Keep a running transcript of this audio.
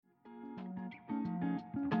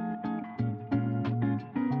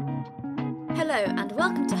Hello and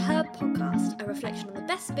welcome to Herb Podcast, a reflection on the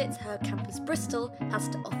best bits Herb Campus Bristol has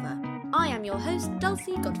to offer. I am your host,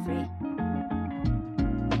 Dulcie Godfrey.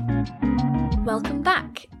 Welcome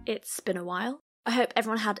back. It's been a while. I hope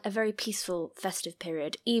everyone had a very peaceful festive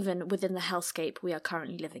period, even within the hellscape we are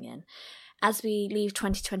currently living in. As we leave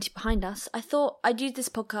 2020 behind us, I thought I'd use this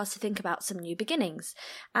podcast to think about some new beginnings.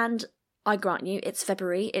 And I grant you, it's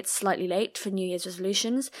February, it's slightly late for New Year's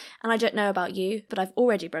resolutions, and I don't know about you, but I've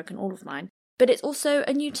already broken all of mine. But it's also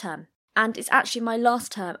a new term, and it's actually my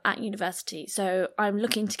last term at university, so I'm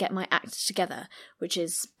looking to get my act together, which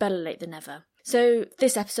is better late than never. So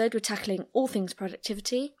this episode, we're tackling all things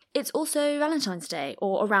productivity. It's also Valentine's Day,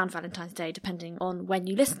 or around Valentine's Day, depending on when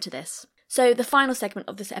you listen to this. So the final segment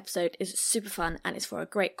of this episode is super fun and it's for a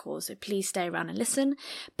great cause, so please stay around and listen.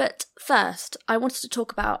 But first, I wanted to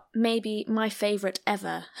talk about maybe my favourite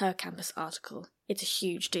ever Her Campus article. It's a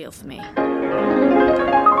huge deal for me.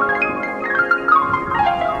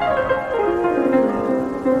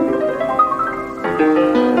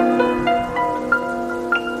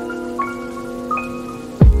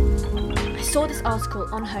 I saw this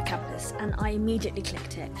article on Her Campus and I immediately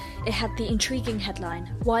clicked it. It had the intriguing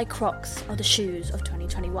headline, "Why Crocs Are the Shoes of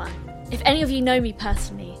 2021. If any of you know me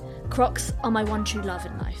personally, Crocs are my one true love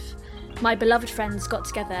in life. My beloved friends got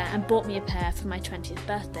together and bought me a pair for my 20th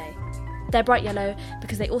birthday. They're bright yellow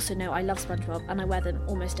because they also know I love SpongeBob and I wear them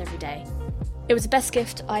almost every day. It was the best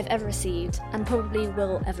gift I've ever received and probably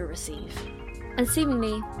will ever receive." And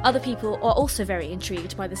seemingly, other people are also very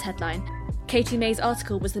intrigued by this headline. Katie May's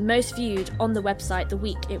article was the most viewed on the website the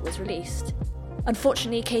week it was released.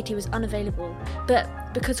 Unfortunately, Katie was unavailable,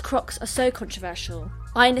 but because Crocs are so controversial,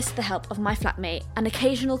 I enlisted the help of my flatmate and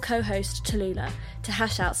occasional co-host Tallulah to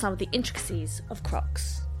hash out some of the intricacies of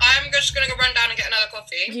Crocs. I'm just going to go run down and get another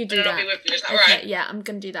coffee. You do and that. I'll be with you, is that Okay, right? yeah, I'm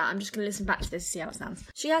going to do that. I'm just going to listen back to this and see how it sounds.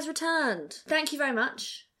 She has returned. Thank you very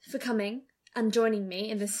much for coming and joining me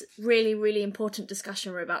in this really, really important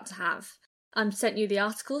discussion we're about to have. I've sent you the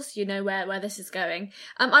articles, so you know where this is going.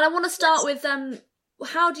 And I want to start with,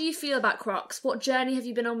 how do you feel about Crocs? What journey have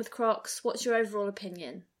you been on with Crocs? What's your overall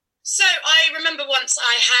opinion? So I remember once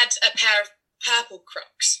I had a pair of purple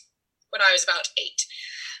Crocs when I was about 8.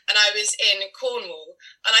 And I was in Cornwall.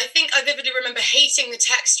 And I think I vividly remember hating the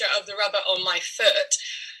texture of the rubber on my foot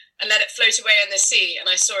and let it float away in the sea. And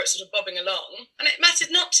I saw it sort of bobbing along. And it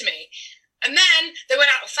mattered not to me. And then they went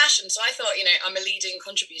out of fashion, so I thought, I'm a leading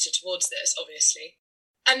contributor towards this, obviously.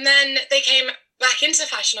 And then they came back into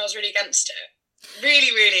fashion. I was really against it. Really,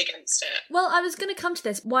 really against it. Well, I was going to come to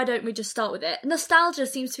this. Why don't we just start with it? Nostalgia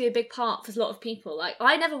seems to be a big part for a lot of people. Like,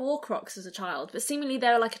 I never wore Crocs as a child, but seemingly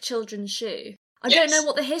they're like a children's shoe. I don't know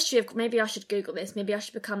what the history of... Maybe I should Google this. Maybe I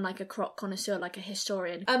should become like a Croc connoisseur, like a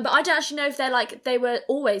historian. But I don't actually know if they were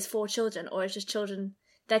always for children, or it's just children...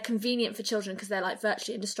 They're convenient for children because they're like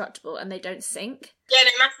virtually indestructible and they don't sink. Yeah,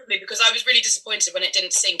 no, massively, because I was really disappointed when it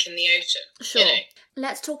didn't sink in the ocean. Sure.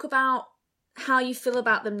 Let's talk about how you feel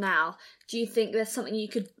about them now. Do you think there's something you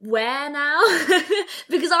could wear now?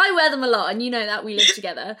 Because I wear them a lot and you know that we live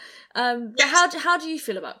together. But Yes. how do you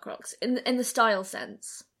feel about Crocs in the style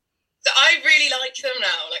sense? So I really like them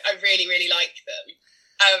now. Like, I really, really like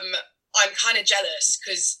them. I'm kind of jealous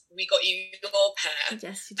because we got you your pair.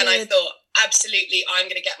 Yes, you did. And I thought, absolutely, I'm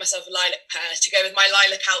going to get myself a lilac pair to go with my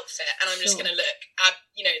lilac outfit, and I'm just going to look at,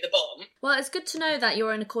 the bomb. Well, it's good to know that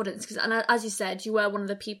you're in accordance, because, as you said, you were one of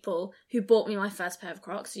the people who bought me my first pair of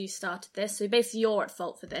Crocs, so you started this, so basically you're at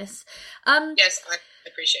fault for this. Yes, I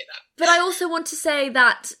appreciate that. But I also want to say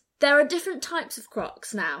that there are different types of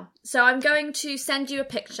Crocs now. So I'm going to send you a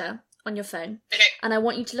picture on your phone. Okay. And I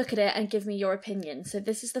want you to look at it and give me your opinion. So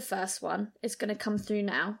this is the first one. It's going to come through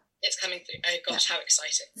now. It's coming through. Oh, gosh, how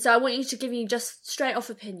exciting. So I want you to give me just straight off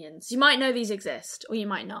opinions. You might know these exist, or you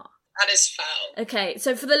might not. That is foul. Okay,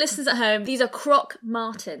 so for the listeners at home, these are Croc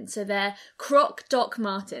Martens. So they're Croc Doc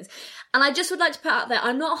Martens. And I just would like to put out there,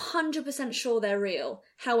 I'm not 100% sure they're real.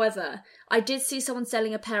 However, I did see someone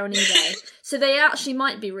selling a pair on eBay. So they actually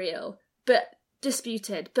might be real, but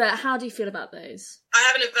disputed. But how do you feel about those? I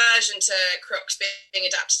have an aversion to Crocs being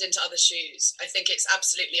adapted into other shoes. I think it's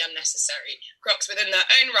absolutely unnecessary. Crocs within their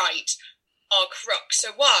own right are Crocs.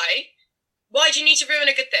 So why? Why do you need to ruin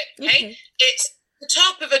a good thing? Okay? It's the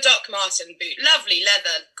top of a Doc Marten boot. Lovely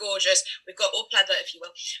leather, gorgeous. We've got all pleather, if you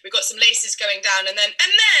will. We've got some laces going down, and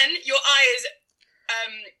then your eye is,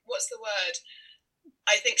 what's the word?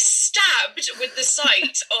 I think, stabbed with the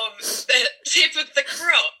sight of the tip of the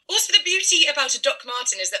croc. Also, the beauty about a Doc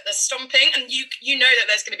Marten is that they're stomping, and you know that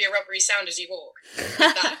there's going to be a rubbery sound as you walk.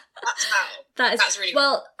 That's how. That's really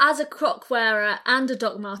well, as a croc wearer and a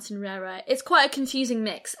Doc Marten wearer, it's quite a confusing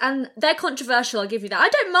mix, and they're controversial. I'll give you that. I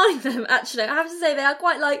don't mind them actually. I have to say they are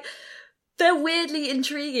quite they're weirdly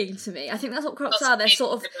intriguing to me. I think that's what crocs are. They're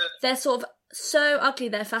sort of so ugly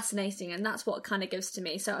they're fascinating, and that's what kind of gives to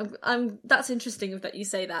me. So I'm that's interesting that you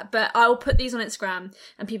say that. But I'll put these on Instagram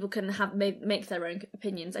and people can make their own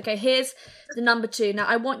opinions. Okay, here's the number 2. Now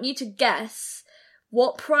I want you to guess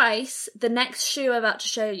what price the next shoe I'm about to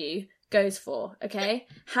show you goes for. Okay,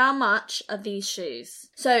 how much are these shoes?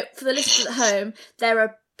 So for the listeners at home, they're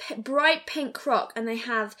a bright pink croc, and they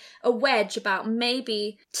have a wedge about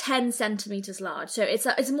maybe 10 centimeters large. So it's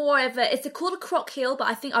called a croc heel, but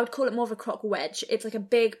I think I would call it more of a croc wedge. It's like a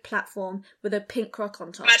big platform with a pink croc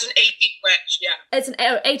on top. Imagine 80s wedge, yeah. It's an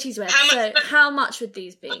 80s wedge. How much would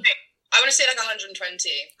these be? Okay. I want to say like 120.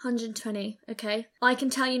 120, okay. I can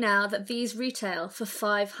tell you now that these retail for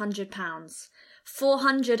 £500.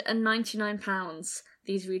 £499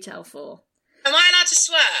 these retail for. Am I allowed to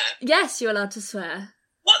swear? Yes, you're allowed to swear.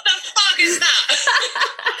 What the fuck is that?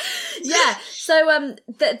 Yeah, so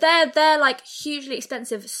they're like hugely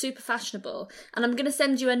expensive, super fashionable, and I'm gonna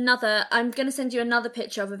send you another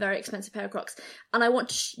picture of a very expensive pair of Crocs, and I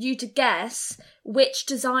want you to guess which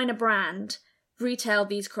designer brand retailed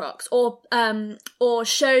these Crocs or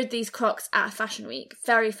showed these Crocs at Fashion Week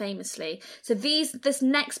very famously. So this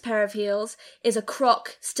next pair of heels is a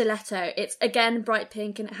Croc stiletto. It's again bright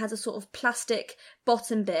pink, and it has a sort of plastic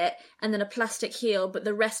bottom bit and then a plastic heel, but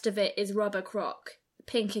the rest of it is rubber Croc,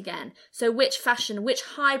 pink again. So which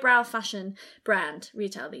highbrow fashion brand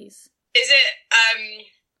retail these? Is it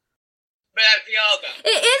Balenciaga?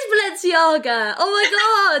 It is Balenciaga. Oh my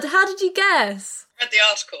god, how did you guess? I read the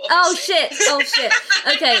article, obviously. Oh shit.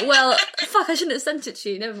 Okay, well, fuck, I shouldn't have sent it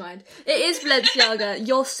to you, never mind. It is Balenciaga.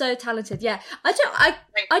 You're so talented. Yeah. I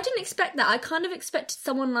didn't expect that. I kind of expected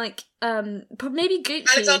someone like maybe Gucci.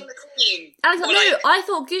 Alexander McQueen. No, I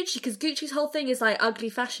thought Gucci, because Gucci's whole thing is like ugly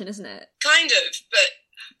fashion, isn't it? Kind of, but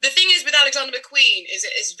the thing is with Alexander McQueen is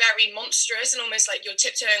it is very monstrous and almost like you're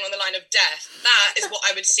tiptoeing on the line of death. That is what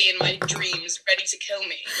I would see in my dreams, ready to kill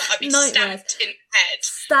me. Like I'd be stabbed in the head.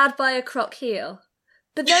 Stabbed by a Croc heel.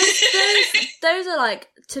 But those are like,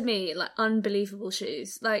 to me, like unbelievable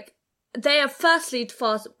shoes. Like they are firstly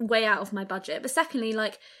way out of my budget, but secondly,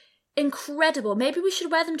 like incredible. Maybe we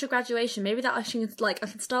should wear them to graduation. Maybe that I can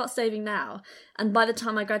start saving now, and by the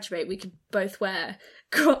time I graduate, we could both wear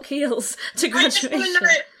Croc heels to graduation.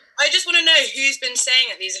 I just want to know who's been saying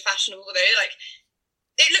that these are fashionable though. Like,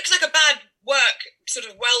 it looks like a bad work sort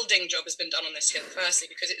of welding job has been done on this heel, firstly,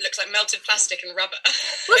 because it looks like melted plastic and rubber.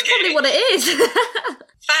 Well, that's probably what it is.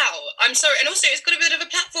 Foul. I'm sorry. And also, it's got a bit of a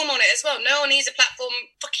platform on it as well. No one needs a platform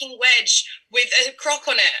fucking wedge with a Croc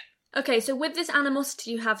on it. Okay, so with this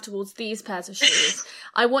animosity you have towards these pairs of shoes,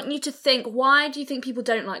 I want you to think, why do you think people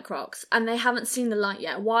don't like Crocs? And they haven't seen the light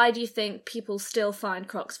yet. Why do you think people still find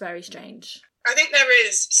Crocs very strange? I think there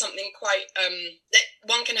is something quite, that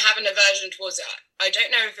one can have an aversion towards it. I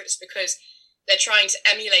don't know if it's because they're trying to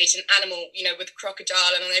emulate an animal, with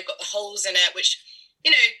crocodile, and they've got the holes in it, which,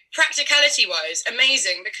 practicality-wise,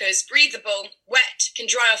 amazing, because breathable, wet, can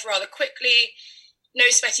dry off rather quickly. No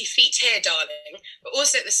sweaty feet here, darling. But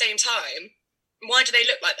also at the same time, why do they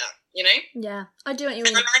look like that, Yeah, I do what you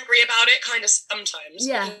mean. And I'm angry about it kind of sometimes.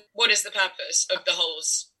 Yeah. What is the purpose of the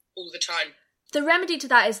holes all the time? The remedy to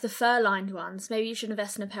that is the fur-lined ones. Maybe you should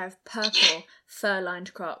invest in a pair of purple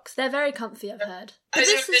fur-lined Crocs. They're very comfy, I've heard.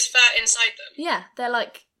 There's fur inside them? Yeah, they're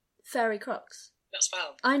like furry Crocs. That's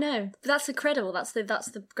foul. I know. But that's incredible. That's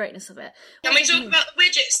the greatness of it. Can we talk about the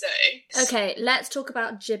widgets, though? Okay, let's talk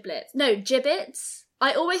about giblets. No, gibbets.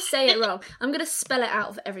 I always say it wrong. I'm going to spell it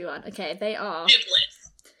out for everyone. Okay, they are...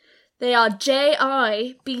 Giblets. They are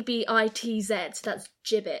Jibbitz. That's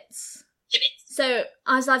gibbets. Gibbets. So,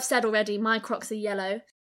 as I've said already, my Crocs are yellow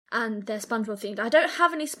and they're SpongeBob themed. I don't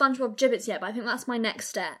have any SpongeBob gibbets yet, but I think that's my next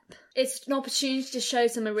step. It's an opportunity to show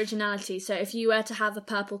some originality. So if you were to have a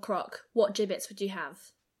purple Croc, what gibbets would you have?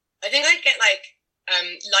 I think I'd get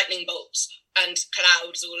lightning bolts and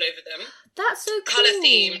clouds all over them. That's so cool. Colour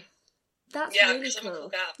theme. That's really cool.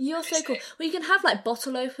 You're so cool. Well, you can have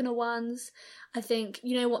bottle opener ones. I think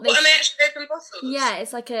what they. What, am I actually open bottles? Yeah,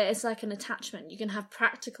 it's like an attachment. You can have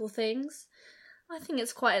practical things. I think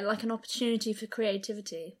it's quite like an opportunity for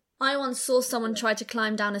creativity. I once saw someone try to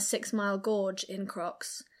climb down a 6-mile gorge in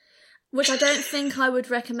Crocs, which I don't think I would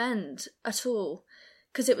recommend at all.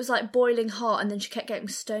 because it was like boiling hot and then she kept getting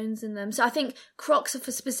stones in them. So I think Crocs are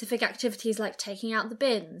for specific activities like taking out the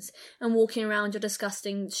bins and walking around your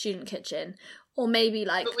disgusting student kitchen, or maybe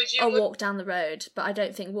like a walk down the road. But I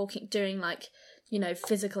don't think doing like, you know,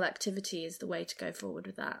 physical activity is the way to go forward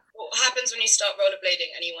with that. What happens when you start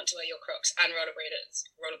rollerblading and you want to wear your Crocs and rollerblade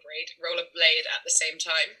at the same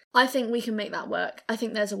time? I think we can make that work. I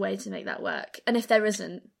think there's a way to make that work. And if there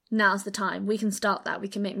isn't, now's the time. We can start that. We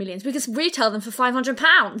can make millions. We can retail them for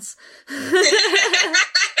 £500.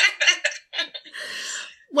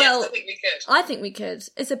 Well, yes, I think we could. I think we could.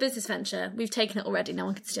 It's a business venture. We've taken it already. No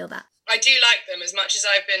one can steal that. I do like them. As much as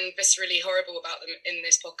I've been viscerally horrible about them in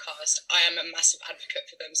this podcast, I am a massive advocate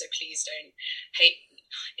for them, so please don't hate me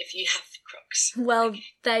if you have Crocs. Well,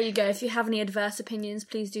 there you go. If you have any adverse opinions,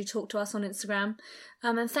 please do talk to us on Instagram.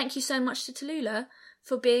 And thank you so much to Tallulah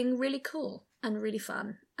for being really cool and really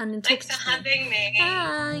fun. And thanks for having me.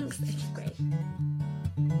 Thanks. Okay, great.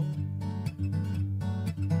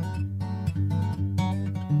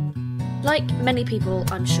 Like many people,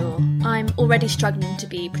 I'm sure, I'm already struggling to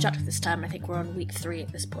be productive this term. I think we're on week 3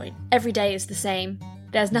 at this point. Every day is the same.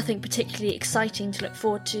 There's nothing particularly exciting to look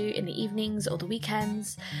forward to in the evenings or the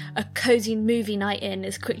weekends. A cosy movie night in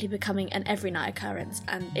is quickly becoming an every night occurrence,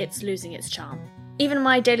 and it's losing its charm. Even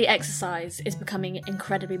my daily exercise is becoming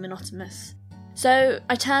incredibly monotonous. So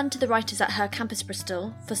I turned to the writers at Her Campus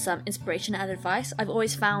Bristol for some inspiration and advice. I've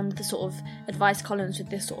always found the sort of advice columns with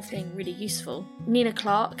this sort of thing really useful. Nina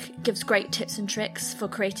Clark gives great tips and tricks for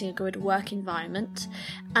creating a good work environment,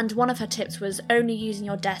 and one of her tips was only using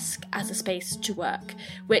your desk as a space to work,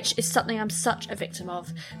 which is something I'm such a victim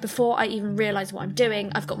of. Before I even realise what I'm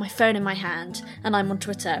doing, I've got my phone in my hand and I'm on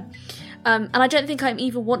Twitter. And I don't think I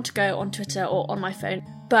even want to go on Twitter or on my phone,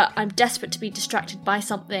 but I'm desperate to be distracted by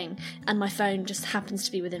something and my phone just happens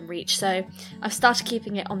to be within reach. So I've started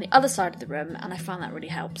keeping it on the other side of the room and I found that really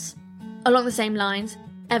helps. Along the same lines,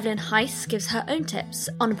 Evelyn Heiss gives her own tips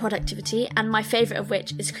on productivity, and my favourite of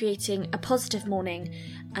which is creating a positive morning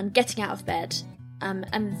and getting out of bed.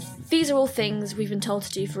 And these are all things we've been told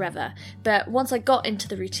to do forever, but once I got into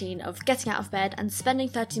the routine of getting out of bed and spending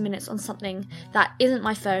 30 minutes on something that isn't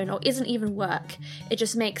my phone or isn't even work, it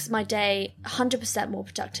just makes my day 100% more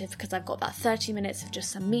productive because I've got that 30 minutes of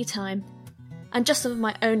just some me time. And just some of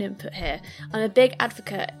my own input here, I'm a big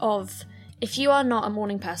advocate of, if you are not a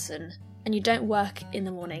morning person and you don't work in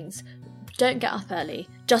the mornings, don't get up early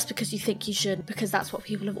just because you think you should, because that's what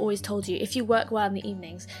people have always told you. If you work well in the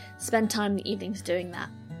evenings, spend time in the evenings doing that.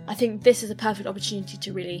 I think this is a perfect opportunity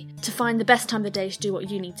to find the best time of the day to do what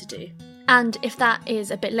you need to do. And if that is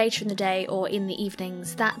a bit later in the day or in the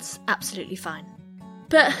evenings, that's absolutely fine.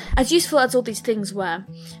 But as useful as all these things were,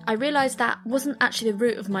 I realised that wasn't actually the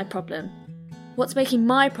root of my problem. What's making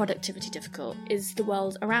my productivity difficult is the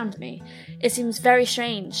world around me. It seems very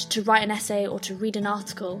strange to write an essay or to read an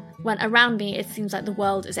article when around me it seems like the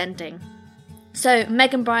world is ending. So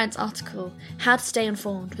Megan Bryant's article, How to Stay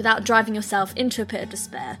Informed Without Driving Yourself into a Pit of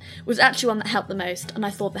Despair, was actually one that helped the most, and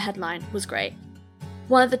I thought the headline was great.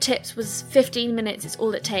 One of the tips was 15 minutes is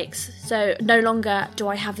all it takes, so no longer do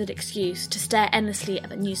I have that excuse to stare endlessly at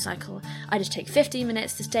the news cycle. I just take 15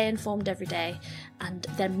 minutes to stay informed every day and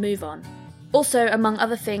then move on. Also, among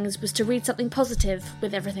other things, was to read something positive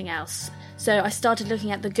with everything else. So I started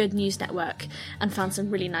looking at the Good News Network and found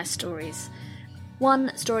some really nice stories.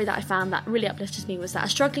 One story that I found that really uplifted me was that a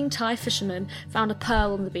struggling Thai fisherman found a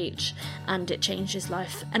pearl on the beach and it changed his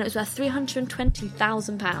life. And it was worth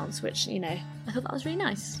 £320,000, which, you know, I thought that was really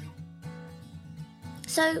nice.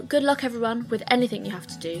 So, good luck everyone with anything you have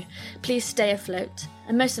to do. Please stay afloat.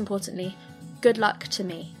 And most importantly, good luck to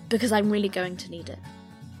me, because I'm really going to need it.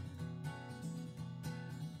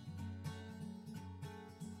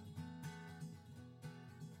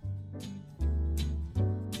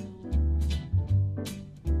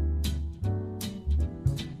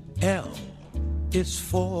 L is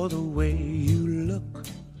for the way you look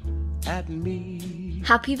at me.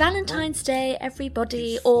 Happy Valentine's Day,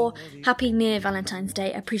 everybody, or happy near Valentine's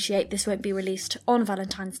Day. I appreciate this won't be released on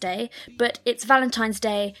Valentine's Day, but it's Valentine's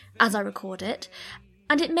Day as I record it.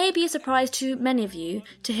 And it may be a surprise to many of you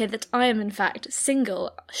to hear that I am in fact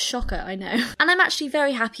single. Shocker, I know. And I'm actually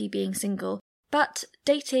very happy being single. But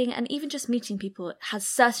dating and even just meeting people has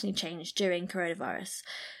certainly changed during coronavirus.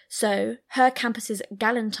 So, Her Campus's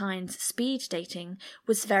Galentine's speed dating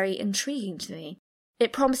was very intriguing to me.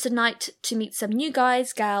 It promised a night to meet some new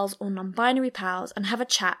guys, gals, or non-binary pals and have a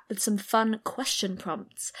chat with some fun question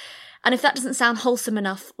prompts. And if that doesn't sound wholesome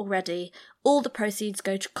enough already, all the proceeds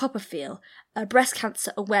go to Copperfield, a breast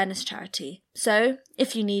cancer awareness charity. So,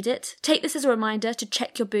 if you need it, take this as a reminder to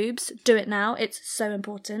check your boobs. Do it now, it's so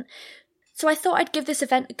important. So I thought I'd give this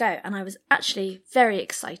event a go, and I was actually very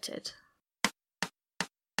excited.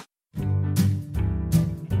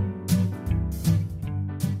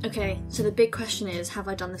 Okay, so the big question is, have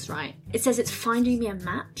I done this right? It says it's finding me a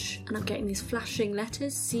match, and I'm getting these flashing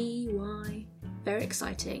letters, C-Y. Very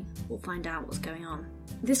exciting. We'll find out what's going on.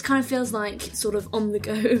 This kind of feels like sort of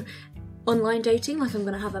on-the-go online dating, like I'm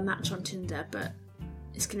going to have a match on Tinder, but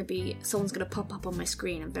it's going to be, someone's going to pop up on my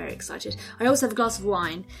screen. I'm very excited. I also have a glass of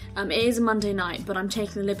wine. It is a Monday night, but I'm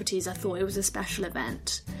taking the liberties. I thought it was a special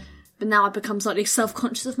event. But now I've become slightly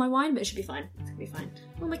self-conscious of my wine, but it should be fine. It's going to be fine.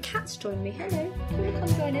 Oh, my cat's joined me. Hello. You want to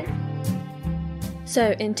come join in?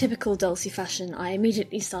 So, in typical Dulcie fashion, I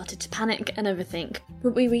immediately started to panic and overthink.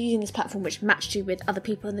 But we were using this platform which matched you with other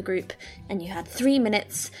people in the group, and you had 3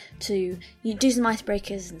 minutes to do some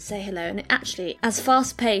icebreakers and say hello. And actually, as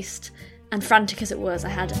fast-paced and frantic as it was, I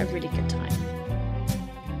had a really good time.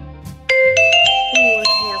 Oh,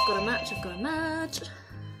 okay, I've got a match.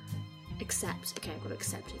 Accept. Okay, I've got to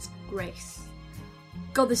accept. It's Grace.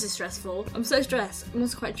 God, this is stressful. I'm so stressed. I'm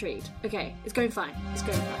also quite intrigued. Okay, it's going fine.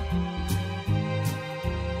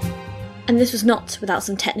 And this was not without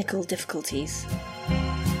some technical difficulties.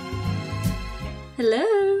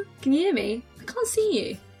 Hello? Can you hear me? I can't see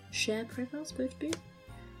you. Share profile supposed to be?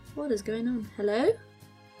 What is going on? Hello?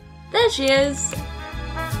 There she is!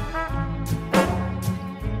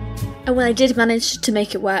 And when I did manage to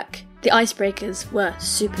make it work, the icebreakers were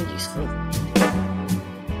super useful.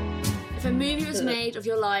 If a movie was made of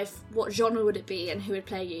your life, what genre would it be and who would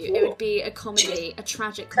play you? It would be a comedy, a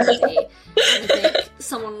tragic comedy. And I think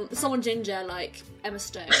someone ginger like Emma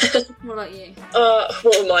Stone. What about you? What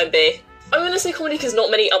would mine be? I'm going to say comedy because not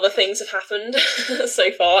many other things have happened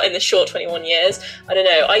so far in the short 21 years. I don't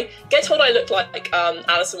know. I get told I look like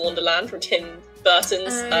Alice in Wonderland from Tim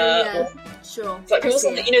Burton's. Yeah, sure. It's like people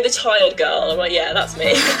say, the tired girl. I'm like, yeah, that's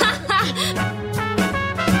me.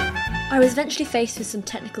 I was eventually faced with some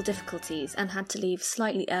technical difficulties and had to leave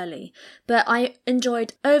slightly early, but I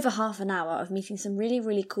enjoyed over half an hour of meeting some really,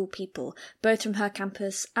 really cool people, both from her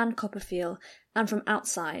campus and Copperfield, and from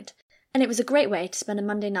outside. And it was a great way to spend a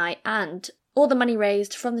Monday night, and all the money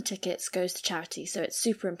raised from the tickets goes to charity, so it's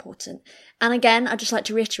super important. And again, I'd just like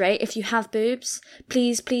to reiterate, if you have boobs,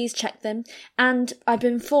 please check them. And I've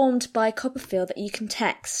been informed by Copperfield that you can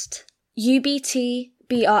text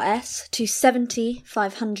UBTBRS to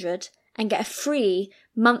 70500 and get a free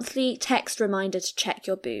monthly text reminder to check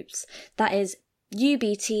your boobs. That is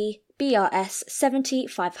UBTBRS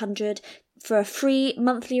 70500 for a free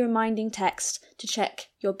monthly reminding text to check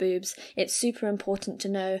your boobs. It's super important to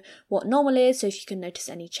know what normal is, so if you can notice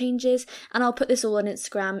any changes, and I'll put this all on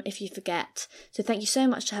Instagram if you forget. So thank you so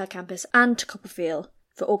much to Her Campus and to Copperfield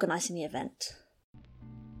for organising the event.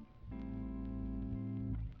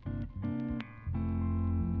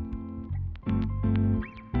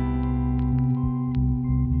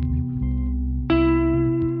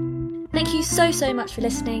 Thank you so much for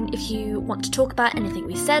listening. If you want to talk about anything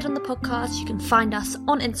we said on the podcast, you can find us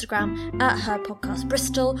on Instagram at Her Podcast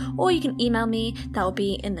Bristol, or you can email me. That will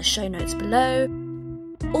be in the show notes below.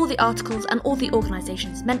 All the articles and all the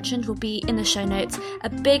organisations mentioned will be in the show notes. A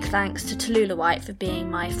big thanks to Tallulah White for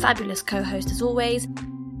being my fabulous co-host as always.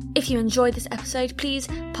 If you enjoyed this episode, please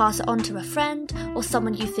pass it on to a friend or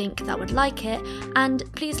someone you think that would like it. And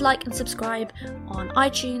please like and subscribe on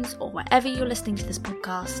iTunes or wherever you're listening to this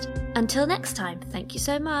podcast. Until next time, thank you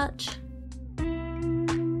so much.